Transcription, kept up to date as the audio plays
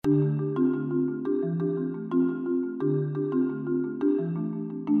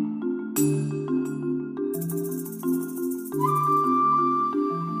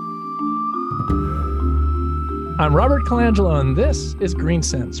I'm Robert Colangelo, and this is Green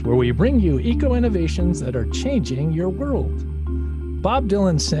Sense, where we bring you eco-innovations that are changing your world. Bob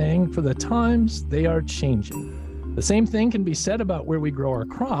Dylan sang, "For the times, they are changing." The same thing can be said about where we grow our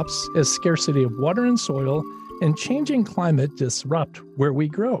crops, as scarcity of water and soil and changing climate disrupt where we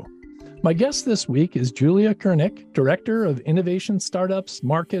grow. My guest this week is Julia Kernick, Director of Innovation Startups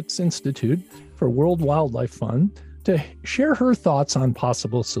Markets Institute for World Wildlife Fund, to share her thoughts on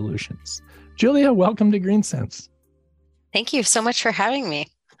possible solutions. Julia, welcome to Green Sense. Thank you so much for having me.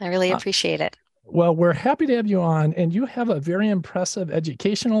 I really appreciate it. Well, we're happy to have you on, and you have a very impressive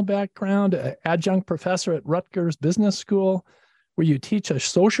educational background, an adjunct professor at Rutgers Business School, where you teach a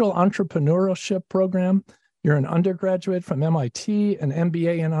social entrepreneurship program. You're an undergraduate from MIT, an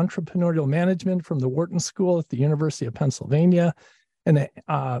MBA in entrepreneurial management from the Wharton School at the University of Pennsylvania, and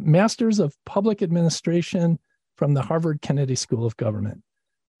a master's of public administration from the Harvard Kennedy School of Government.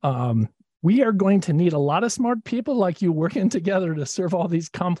 We are going to need a lot of smart people like you working together to serve all these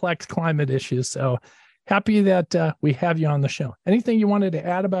complex climate issues. So happy that we have you on the show. Anything you wanted to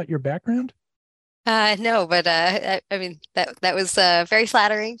add about your background? No, but I mean that was very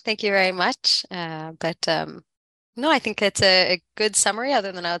flattering. Thank you very much. No, I think it's a good summary.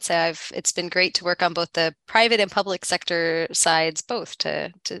 Other than I would say it's been great to work on both the private and public sector sides, both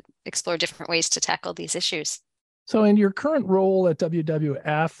to explore different ways to tackle these issues. So in your current role at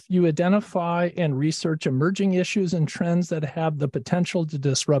WWF, you identify and research emerging issues and trends that have the potential to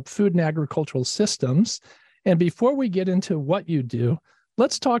disrupt food and agricultural systems. And before we get into what you do,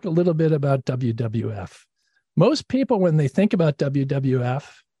 let's talk a little bit about WWF. Most people, when they think about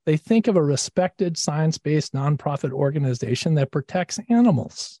WWF, they think of a respected science-based nonprofit organization that protects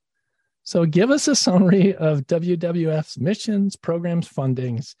animals. So give us a summary of WWF's missions, programs,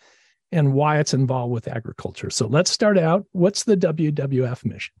 fundings, and why it's involved with agriculture. So let's start out. What's the WWF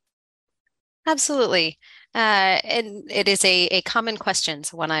mission? Absolutely. And it is a common question,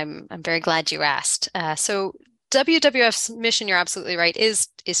 so one I'm very glad you asked. So WWF's mission, you're absolutely right, is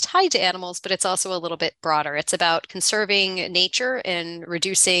tied to animals, but it's also a little bit broader. It's about conserving nature and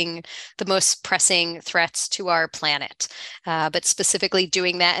reducing the most pressing threats to our planet, but specifically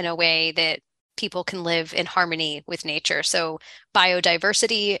doing that in a way that people can live in harmony with nature. So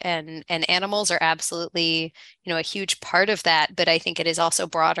biodiversity and animals are absolutely, a huge part of that. But I think it is also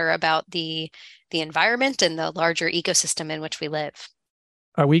broader about the environment and the larger ecosystem in which we live.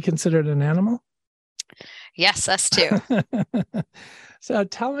 Are we considered an animal? Yes, us too. So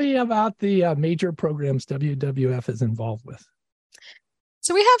tell me about the major programs WWF is involved with.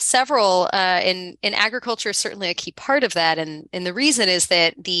 So we have several in agriculture is certainly a key part of that. And the reason is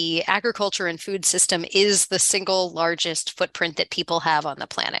that the agriculture and food system is the single largest footprint that people have on the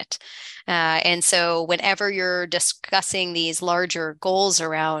planet. And so whenever you're discussing these larger goals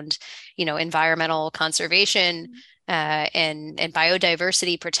around, environmental conservation and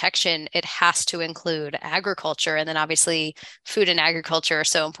biodiversity protection, it has to include agriculture. And then obviously food and agriculture are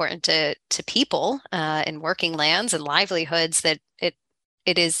so important to people in working lands and livelihoods that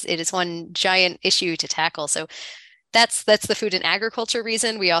it is one giant issue to tackle. So that's the food and agriculture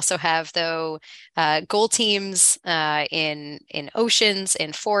reason. We also have, though, goal teams in oceans,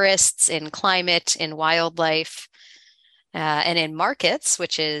 in forests, in climate, in wildlife, and in markets,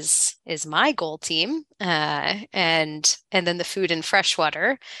 which is my goal team, and then the food and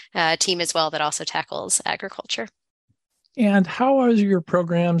freshwater team as well that also tackles agriculture. And how are your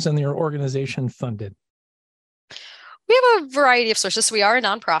programs and your organization funded? We have a variety of sources. So we are a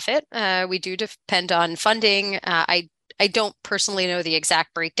nonprofit. We do depend on funding. I don't personally know the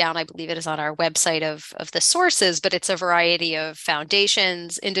exact breakdown. I believe it is on our website of the sources, but it's a variety of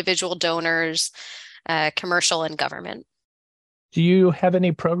foundations, individual donors, commercial, and government. Do you have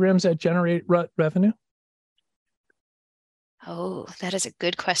any programs that generate revenue? Oh, that is a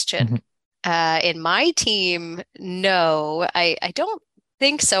good question. Mm-hmm. In my team, no, I don't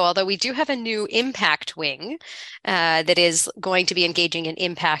think so, although we do have a new impact wing that is going to be engaging in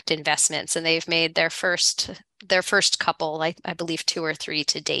impact investments, and they've made their first couple, I believe 2 or 3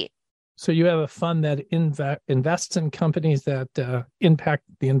 to date. So you have a fund that invests in companies that impact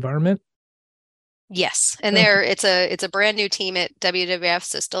the environment? Yes, and it's a brand new team at WWF,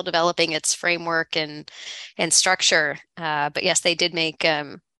 so still developing its framework and structure. But yes, they did make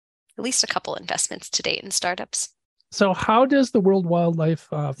at least a couple investments to date in startups. So how does the World Wildlife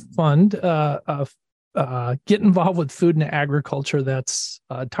Fund get involved with food and agriculture that's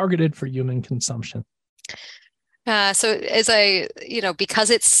targeted for human consumption? So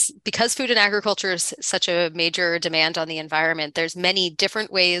because food and agriculture is such a major demand on the environment, there's many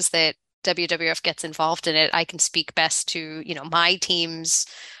different ways that WWF gets involved in it. I can speak best to, my team's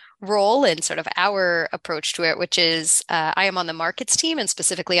role and sort of our approach to it, which is I am on the markets team and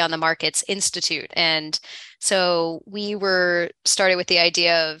specifically on the Markets Institute. And so we were started with the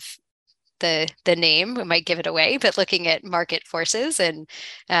idea of the name, we might give it away, but looking at market forces and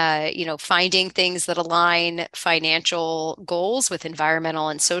finding things that align financial goals with environmental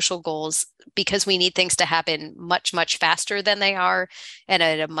and social goals, because we need things to happen much, much faster than they are and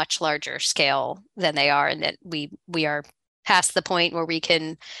at a much larger scale than they are, and that we are past the point where we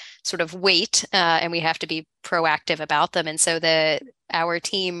can sort of wait and we have to be proactive about them. And so our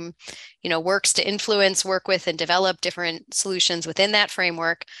team, works to influence, work with, and develop different solutions within that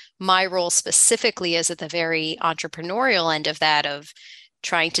framework. My role specifically is at the very entrepreneurial end of that, of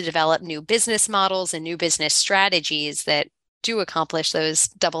trying to develop new business models and new business strategies that do accomplish those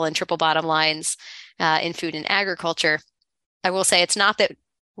double and triple bottom lines in food and agriculture. I will say it's not that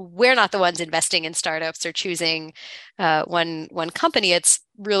we're not the ones investing in startups or choosing one company. It's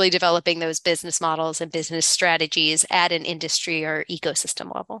really developing those business models and business strategies at an industry or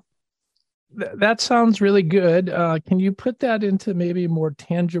ecosystem level. That sounds really good. Can you put that into maybe more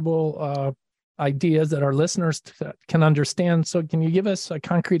tangible ideas that our listeners can understand? So can you give us a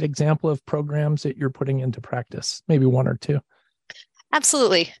concrete example of programs that you're putting into practice, maybe one or two?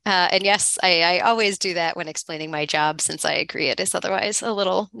 Absolutely. And yes, I always do that when explaining my job, since I agree it is otherwise a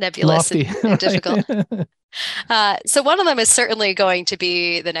little nebulous Lofty, and difficult. So one of them is certainly going to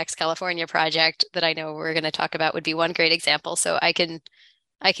be the next California project that I know we're going to talk about would be one great example. So I can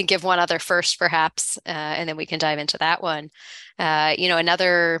give one other first, perhaps, and then we can dive into that one.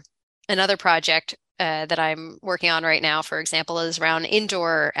 Another project that I'm working on right now, for example, is around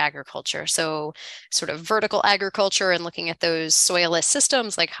indoor agriculture. So sort of vertical agriculture and looking at those soilless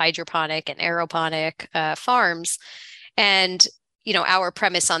systems like hydroponic and aeroponic farms. And, our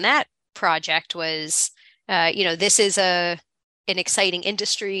premise on that project was, this is an exciting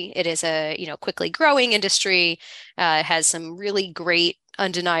industry. It is a, quickly growing industry. It has some really great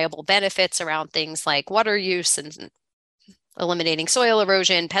undeniable benefits around things like water use and eliminating soil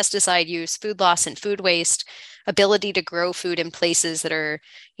erosion, pesticide use, food loss and food waste, ability to grow food in places that are,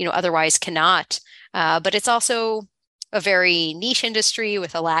 otherwise cannot. But it's also a very niche industry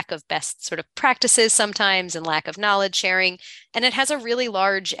with a lack of best sort of practices sometimes and lack of knowledge sharing. And it has a really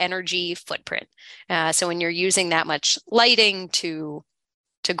large energy footprint. So when you're using that much lighting to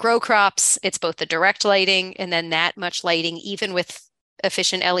grow crops, it's both the direct lighting and then that much lighting, even with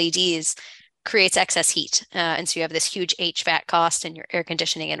efficient LEDs, creates excess heat. And so you have this huge HVAC cost in your air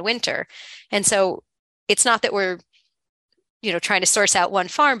conditioning in winter. And so it's not that we're, trying to source out one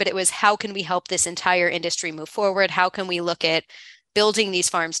farm, but it was, how can we help this entire industry move forward? How can we look at building these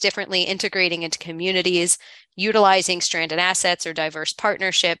farms differently, integrating into communities, utilizing stranded assets or diverse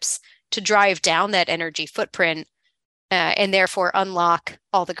partnerships to drive down that energy footprint and therefore unlock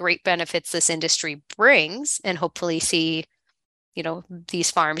all the great benefits this industry brings, and hopefully see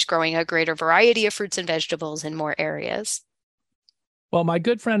these farms growing a greater variety of fruits and vegetables in more areas. Well, my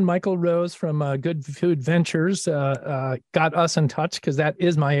good friend Michael Rose from Good Food Ventures got us in touch because that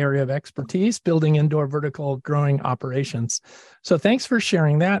is my area of expertise, building indoor vertical growing operations. So thanks for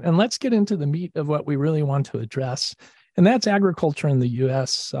sharing that. And let's get into the meat of what we really want to address. And that's agriculture in the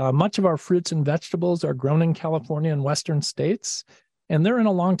U.S. Much of our fruits and vegetables are grown in California and Western states, and they're in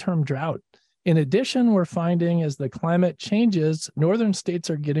a long-term drought. In addition, we're finding as the climate changes, northern states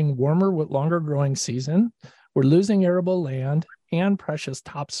are getting warmer with longer growing season. We're losing arable land and precious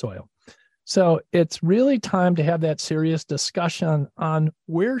topsoil. So it's really time to have that serious discussion on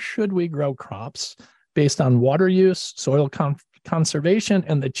where should we grow crops based on water use, soil conservation,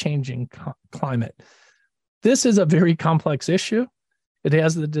 and the changing climate. This is a very complex issue. It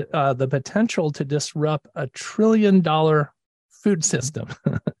has the potential to disrupt a $1 trillion food system.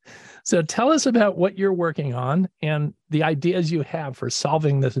 So tell us about what you're working on and the ideas you have for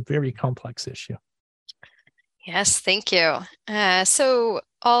solving this very complex issue. Yes, thank you. So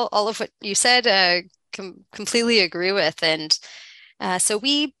all of what you said, completely agree with. And so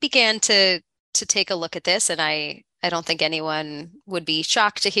we began to take a look at this, and I don't think anyone would be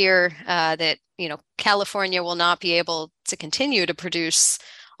shocked to hear that California will not be able to continue to produce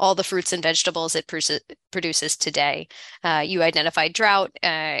all the fruits and vegetables it produces today. You identified drought.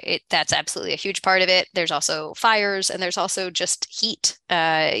 That's absolutely a huge part of it. There's also fires, and there's also just heat.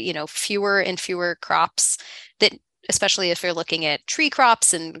 Fewer and fewer crops that, especially if you're looking at tree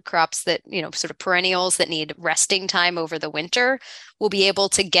crops and crops that, sort of perennials that need resting time over the winter, will be able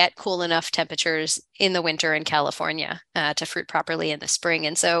to get cool enough temperatures in the winter in California to fruit properly in the spring.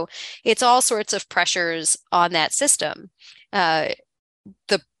 And so it's all sorts of pressures on that system.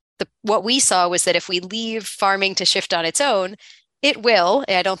 What we saw was that if we leave farming to shift on its own, It will.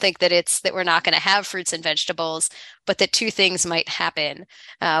 I don't think that it's that we're not going to have fruits and vegetables, but that two things might happen.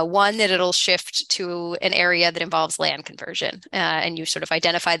 One, that it'll shift to an area that involves land conversion. And you sort of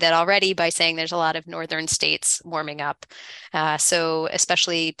identified that already by saying there's a lot of northern states warming up. So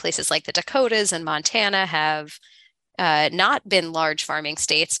especially places like the Dakotas and Montana have not been large farming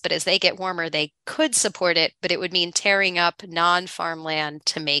states, but as they get warmer, they could support it, but it would mean tearing up non-farmland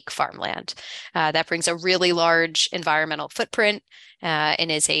to make farmland. That brings a really large environmental footprint and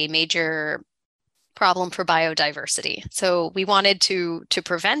is a major problem for biodiversity. So we wanted to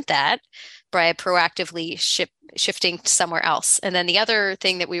prevent that by proactively shifting somewhere else. And then the other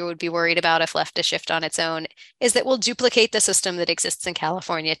thing that we would be worried about if left to shift on its own is that we'll duplicate the system that exists in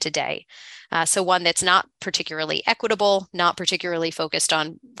California today. So one that's not particularly equitable, not particularly focused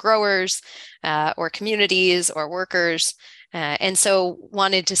on growers or communities or workers. And so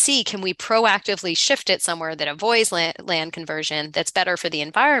wanted to see, can we proactively shift it somewhere that avoids land conversion that's better for the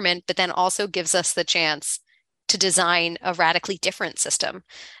environment, but then also gives us the chance to design a radically different system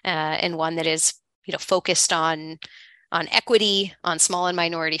and one that is, focused on equity, on small and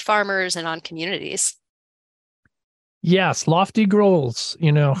minority farmers, and on communities. Yes, lofty goals,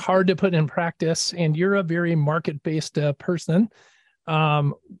 hard to put in practice. And you're a very market-based person.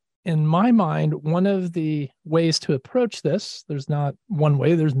 In my mind, one of the ways to approach this, there's not one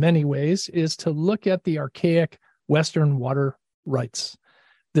way, there's many ways, is to look at the archaic Western water rights.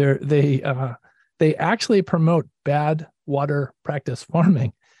 They actually promote bad water practice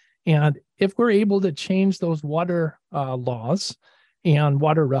farming. And if we're able to change those water laws and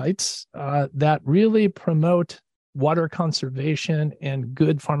water rights that really promote water conservation and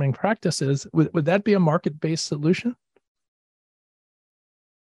good farming practices, would that be a market-based solution?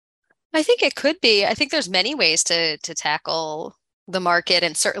 I think it could be. I think there's many ways to tackle the market,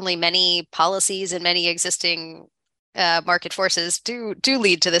 and certainly many policies and many existing market forces do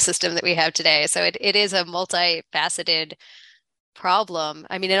lead to the system that we have today. So it is a multifaceted problem.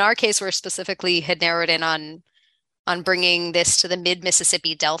 I mean, in our case, we're specifically had narrowed in on bringing this to the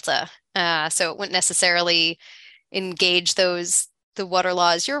mid-Mississippi Delta. So it wouldn't necessarily engage the water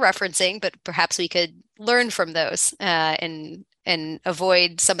laws you're referencing, but perhaps we could learn from those and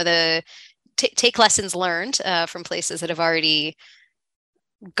avoid some of the take lessons learned from places that have already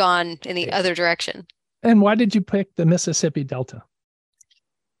gone in the other direction. And why did you pick the Mississippi Delta?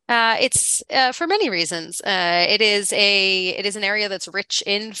 It's for many reasons. It is an area that's rich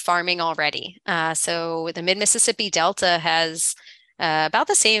in farming already. So the Mid-Mississippi Delta has about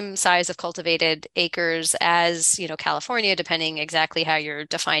the same size of cultivated acres as, California, depending exactly how you're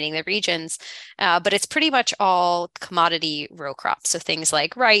defining the regions. But it's pretty much all commodity row crops. So things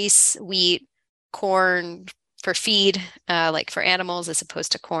like rice, wheat, corn for feed, like for animals, as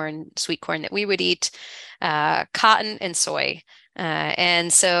opposed to sweet corn that we would eat, cotton and soy.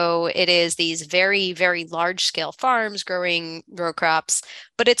 And so it is these very, very large scale farms growing row crops,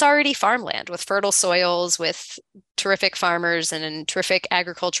 but it's already farmland with fertile soils, with terrific farmers and a terrific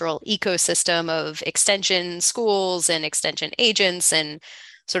agricultural ecosystem of extension schools and extension agents and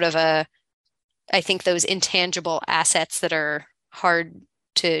sort of I think those intangible assets that are hard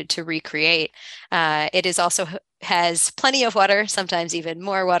to recreate. It is also has plenty of water, sometimes even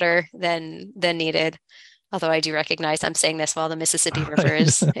more water than needed. Although I do recognize I'm saying this while the Mississippi River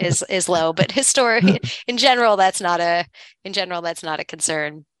is low, but in general, that's not a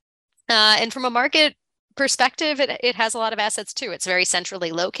concern. And from a market perspective, it has a lot of assets too. It's very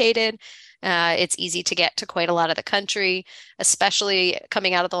centrally located. It's easy to get to quite a lot of the country, especially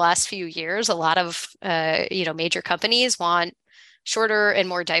coming out of the last few years. A lot of major companies want shorter and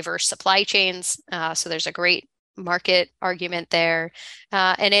more diverse supply chains. So there's a great market argument there,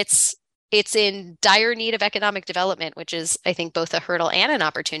 and it's in dire need of economic development, which is, I think, both a hurdle and an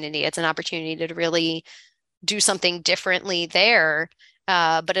opportunity. It's an opportunity to really do something differently there,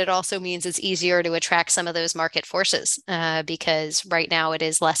 but it also means it's easier to attract some of those market forces because right now it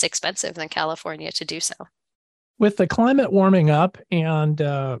is less expensive than California to do so. With the climate warming up and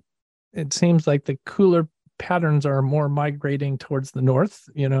it seems like the cooler patterns are more migrating towards the north,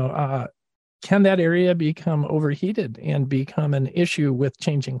 can that area become overheated and become an issue with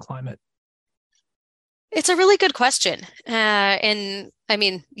changing climate? It's a really good question. And I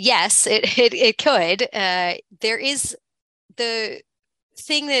mean, yes, it could. There is the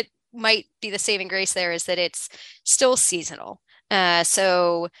thing that might be the saving grace there is that it's still seasonal.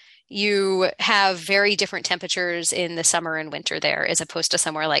 So you have very different temperatures in the summer and winter there, as opposed to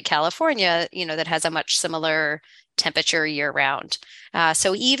somewhere like California, that has a much similar temperature year round.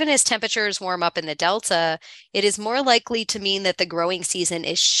 So even as temperatures warm up in the Delta, it is more likely to mean that the growing season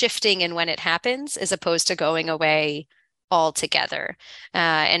is shifting in when it happens, as opposed to going away altogether.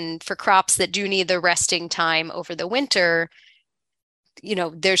 And for crops that do need the resting time over the winter,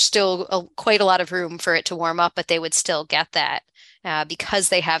 there's still quite a lot of room for it to warm up, but they would still get that because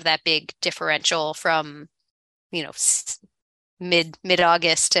they have that big differential from,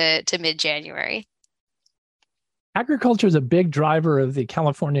 mid-August to mid-January. Agriculture is a big driver of the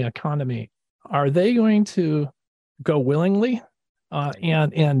California economy. Are they going to go willingly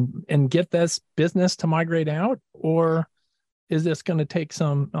and get this business to migrate out, or is this going to take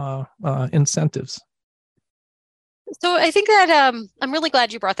some incentives? So I think that I'm really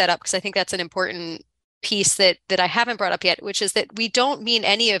glad you brought that up because I think that's an important piece that I haven't brought up yet, which is that we don't mean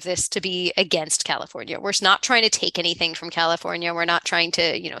any of this to be against California. We're not trying to take anything from California. We're not trying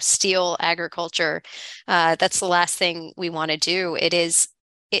to, steal agriculture. That's the last thing we want to do.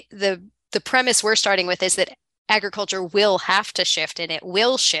 The premise we're starting with is that agriculture will have to shift, and it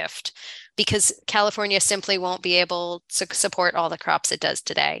will shift because California simply won't be able to support all the crops it does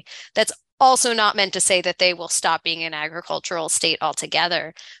today. That's also not meant to say that they will stop being an agricultural state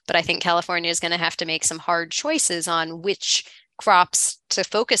altogether, but I think California is going to have to make some hard choices on which crops to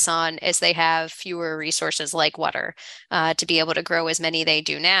focus on as they have fewer resources like water to be able to grow as many they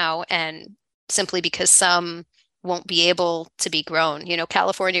do now. And simply because some won't be able to be grown.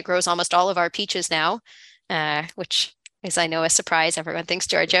 California grows almost all of our peaches now, which is, I know, a surprise. Everyone thinks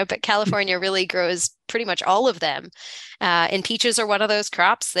Georgia, but California really grows pretty much all of them. And peaches are one of those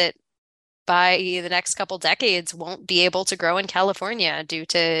crops that by the next couple decades won't be able to grow in California due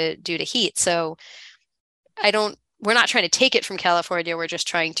to heat. So we're not trying to take it from California. We're just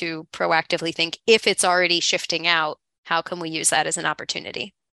trying to proactively think, if it's already shifting out, how can we use that as an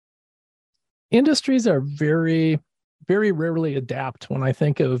opportunity? Industries are very, very rarely adapt. When I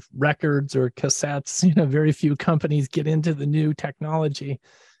think of records or cassettes, very few companies get into the new technology.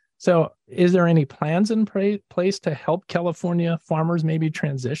 So is there any plans in place to help California farmers maybe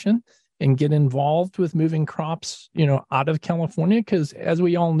transition and get involved with moving crops, out of California? Because as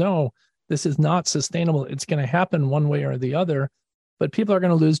we all know, this is not sustainable. It's going to happen one way or the other, but people are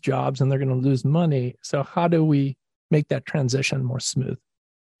going to lose jobs and they're going to lose money. So how do we make that transition more smooth?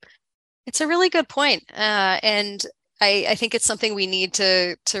 It's a really good point. And I think it's something we need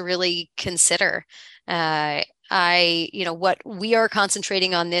to really consider. What we are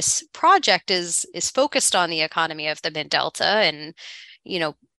concentrating on this project is focused on the economy of the Mid-Delta. And,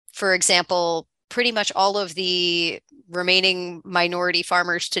 for example, pretty much all of the remaining minority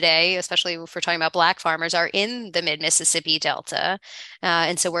farmers today, especially if we're talking about Black farmers, are in the mid-Mississippi Delta.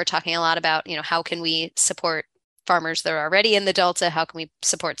 And so we're talking a lot about, how can we support farmers that are already in the Delta? How can we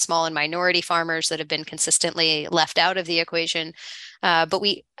support small and minority farmers that have been consistently left out of the equation? But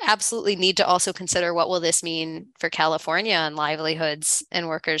we absolutely need to also consider, what will this mean for California and livelihoods and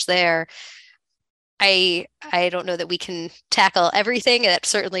workers there? I don't know that we can tackle everything. That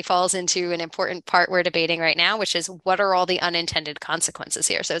certainly falls into an important part we're debating right now, which is, what are all the unintended consequences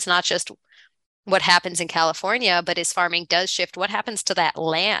here? So it's not just what happens in California, but as farming does shift, what happens to that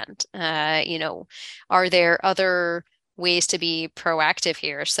land? Are there other ways to be proactive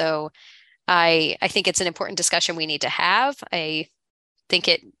here? So I think it's an important discussion we need to have. I think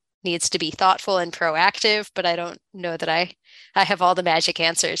it needs to be thoughtful and proactive, but I don't know that I have all the magic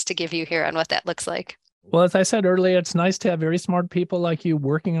answers to give you here on what that looks like. Well, as I said earlier, it's nice to have very smart people like you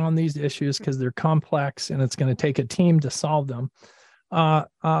working on these issues because they're complex and it's going to take a team to solve them.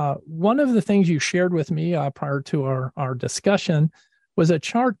 One of the things you shared with me prior to our discussion was a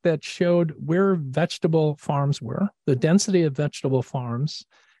chart that showed where vegetable farms were, the density of vegetable farms,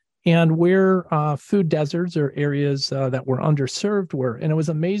 and where food deserts or areas that were underserved were. And it was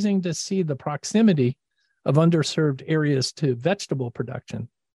amazing to see the proximity of underserved areas to vegetable production.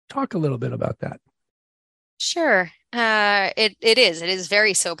 Talk a little bit about that. Sure. It is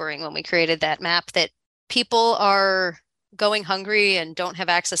very sobering when we created that map that people are going hungry and don't have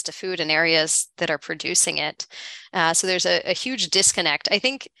access to food in areas that are producing it. So there's a huge disconnect. I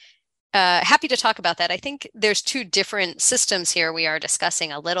think happy to talk about that. I think there's two different systems here we are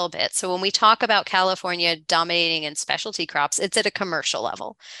discussing a little bit. So when we talk about California dominating in specialty crops, it's at a commercial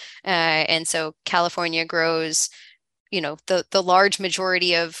level. And so California grows, the large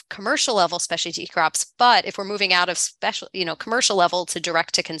majority of commercial level specialty crops. But if we're moving out of commercial level to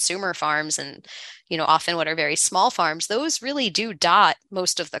direct to consumer farms and, often what are very small farms, those really do dot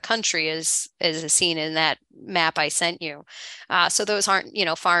most of the country as is seen in that map I sent you. So those aren't,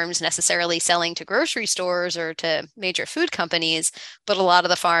 farms necessarily selling to grocery stores or to major food companies, but a lot of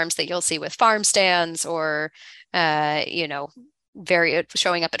the farms that you'll see with farm stands or, showing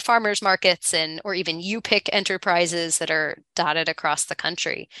up at farmers markets or even you pick enterprises that are dotted across the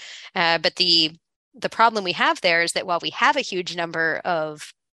country. But the the problem we have there is that while we have a huge number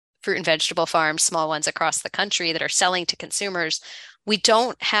of fruit and vegetable farms, small ones across the country that are selling to consumers, we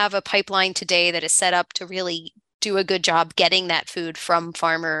don't have a pipeline today that is set up to really do a good job getting that food from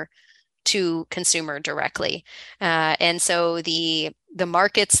farmer to consumer directly. And so the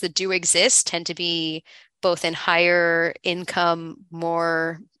markets that do exist tend to be both in higher income,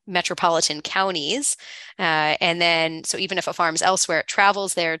 more metropolitan counties. And then, so even if a farm's elsewhere, it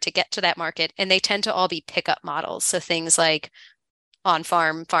travels there to get to that market. And they tend to all be pickup models. So things like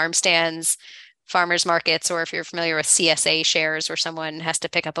on-farm, farm stands, farmers markets, or if you're familiar with CSA shares where someone has to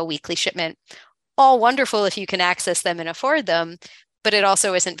pick up a weekly shipment, all wonderful if you can access them and afford them, but it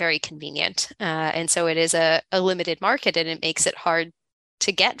also isn't very convenient. And so it is a limited market, and it makes it hard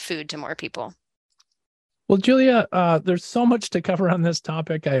to get food to more people. Well, Julia, there's so much to cover on this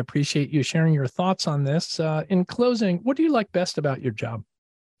topic. I appreciate you sharing your thoughts on this. In closing, what do you like best about your job?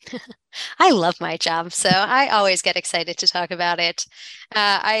 I love my job, so I always get excited to talk about it.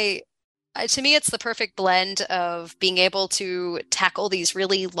 To me, it's the perfect blend of being able to tackle these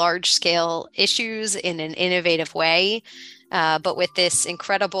really large-scale issues in an innovative way, but with this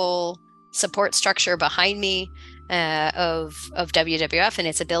incredible support structure behind me of WWF and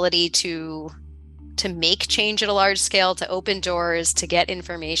its ability to make change at a large scale, to open doors, to get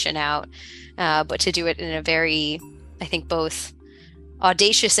information out, but to do it in a very, I think, both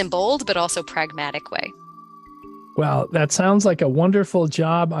audacious and bold, but also pragmatic way. Well, that sounds like a wonderful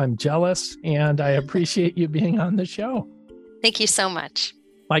job. I'm jealous, and I appreciate you being on the show. Thank you so much.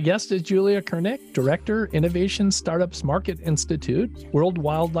 My guest is Julia Kernick, Director, Innovation Startups Market Institute, World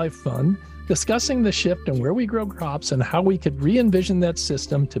Wildlife Fund, discussing the shift in where we grow crops and how we could re-envision that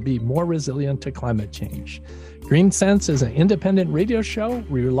system to be more resilient to climate change. Green Sense is an independent radio show.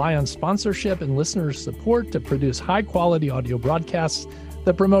 We rely on sponsorship and listener support to produce high-quality audio broadcasts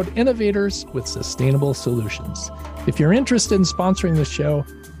that promote innovators with sustainable solutions. If you're interested in sponsoring the show,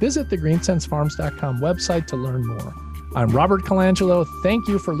 visit the greensensefarms.com website to learn more. I'm Robert Colangelo. Thank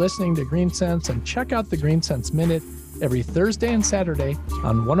you for listening to Green Sense, and check out the Green Sense Minute every Thursday and Saturday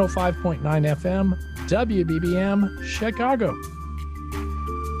on 105.9 FM, WBBM, Chicago.